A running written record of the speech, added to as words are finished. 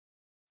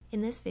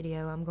In this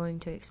video, I'm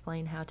going to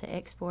explain how to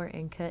export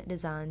and cut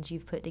designs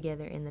you've put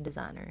together in the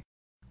Designer.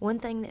 One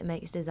thing that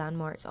makes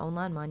DesignMart's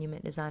online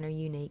monument designer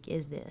unique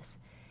is this.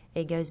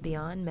 It goes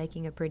beyond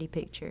making a pretty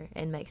picture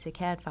and makes a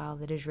CAD file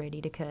that is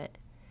ready to cut.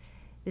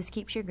 This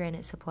keeps your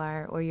granite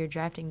supplier or your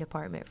drafting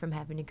department from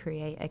having to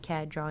create a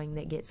CAD drawing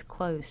that gets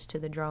close to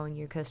the drawing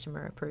your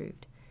customer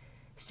approved.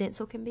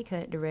 Stencil can be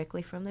cut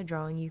directly from the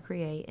drawing you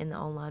create in the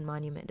online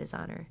monument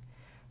designer.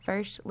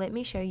 First, let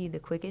me show you the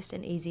quickest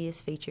and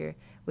easiest feature,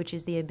 which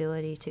is the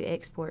ability to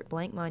export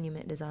blank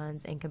monument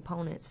designs and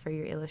components for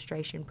your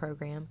illustration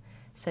program,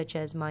 such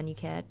as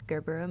MonuCAD,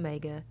 Gerber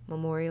Omega,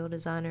 Memorial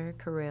Designer,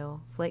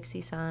 Corel,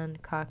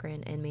 FlexiSign,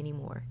 Cochrane, and many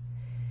more.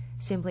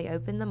 Simply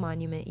open the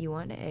monument you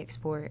want to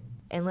export,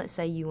 and let's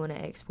say you want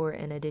to export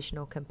an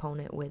additional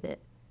component with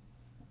it.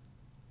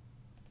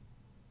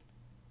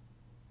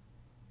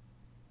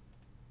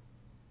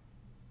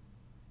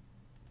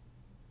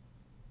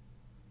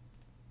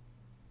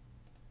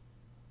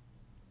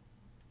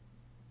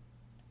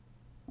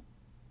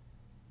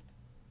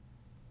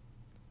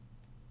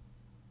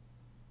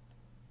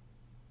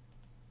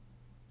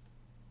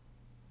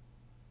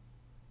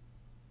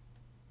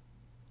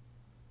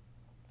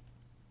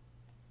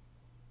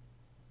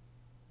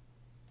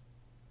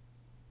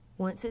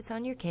 Once it's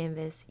on your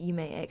canvas, you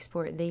may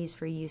export these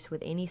for use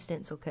with any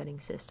stencil cutting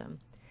system.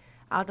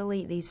 I'll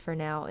delete these for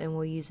now and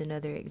we'll use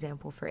another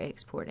example for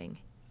exporting.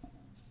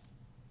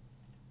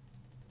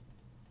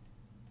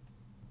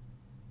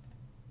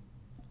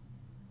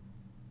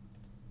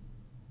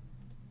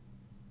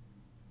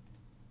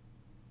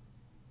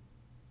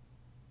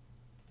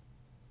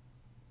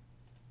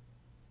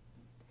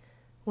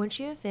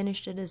 Once you have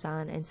finished a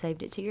design and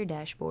saved it to your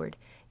dashboard,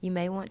 you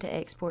may want to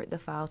export the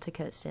file to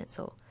cut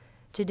stencil.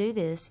 To do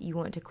this, you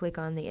want to click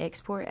on the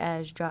Export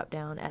As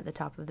drop-down at the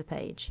top of the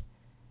page.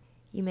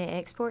 You may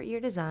export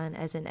your design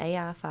as an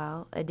AI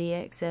file, a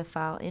DXF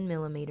file in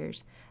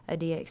millimeters, a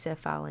DXF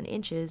file in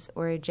inches,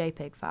 or a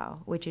JPEG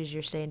file, which is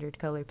your standard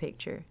color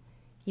picture.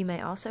 You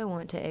may also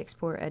want to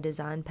export a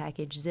design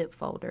package zip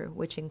folder,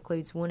 which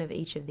includes one of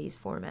each of these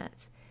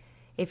formats.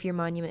 If your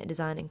monument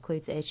design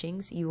includes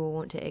etchings, you will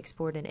want to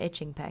export an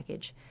etching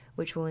package,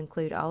 which will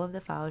include all of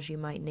the files you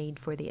might need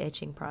for the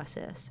etching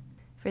process.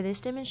 For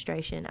this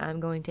demonstration, I'm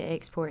going to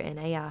export an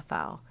AI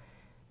file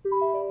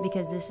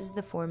because this is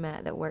the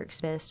format that works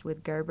best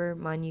with Gerber,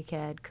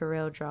 MonuCAD,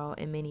 CorelDRAW,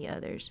 and many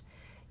others.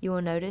 You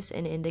will notice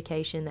an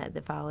indication that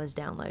the file is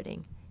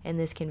downloading, and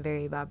this can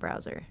vary by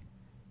browser.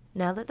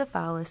 Now that the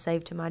file is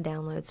saved to my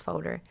Downloads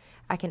folder,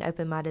 I can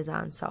open my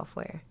design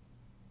software.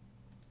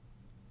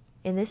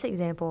 In this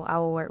example, I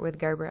will work with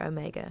Gerber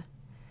Omega.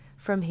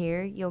 From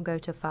here, you'll go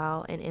to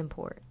File and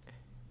Import.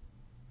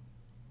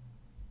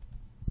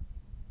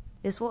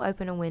 This will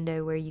open a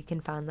window where you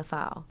can find the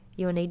file.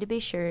 You will need to be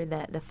sure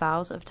that the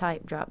Files of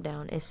Type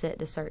drop-down is set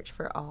to search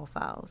for all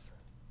files.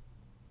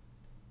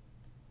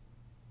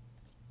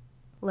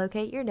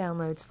 Locate your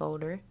Downloads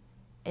folder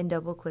and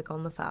double-click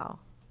on the file.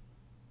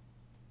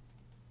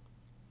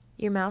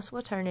 Your mouse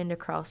will turn into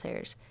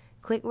crosshairs.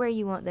 Click where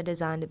you want the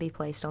design to be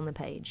placed on the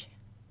page.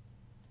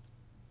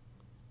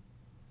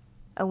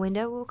 A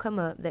window will come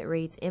up that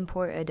reads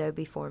Import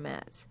Adobe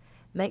Formats.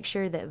 Make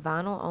sure that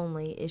Vinyl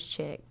Only is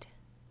checked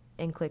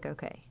and click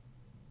OK.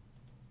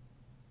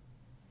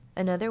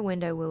 Another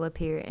window will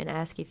appear and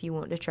ask if you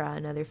want to try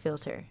another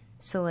filter.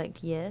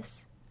 Select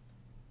Yes,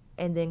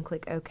 and then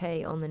click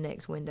OK on the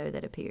next window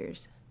that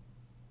appears.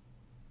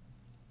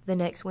 The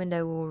next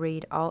window will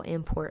read All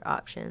Import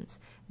Options.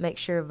 Make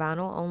sure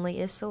Vinyl Only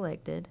is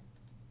selected,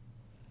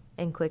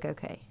 and click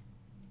OK.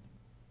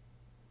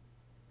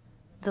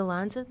 The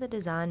lines of the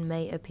design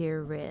may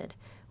appear red,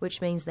 which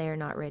means they are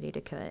not ready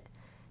to cut.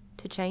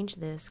 To change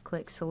this,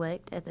 click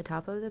Select at the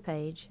top of the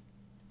page,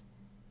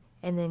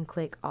 and then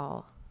click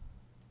All.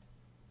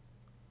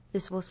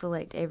 This will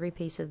select every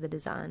piece of the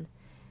design.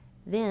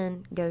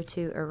 Then go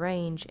to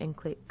Arrange and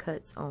click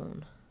Cuts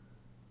On.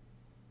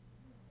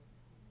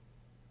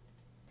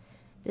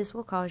 This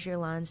will cause your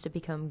lines to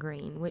become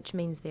green, which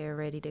means they are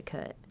ready to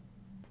cut.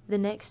 The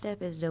next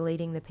step is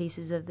deleting the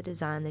pieces of the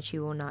design that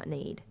you will not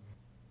need.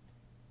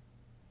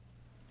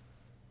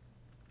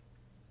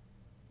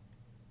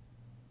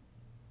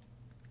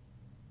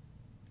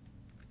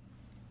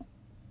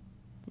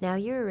 Now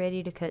you are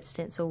ready to cut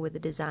stencil with the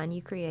design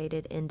you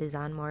created in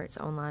DesignMart's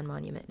online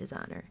monument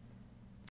designer.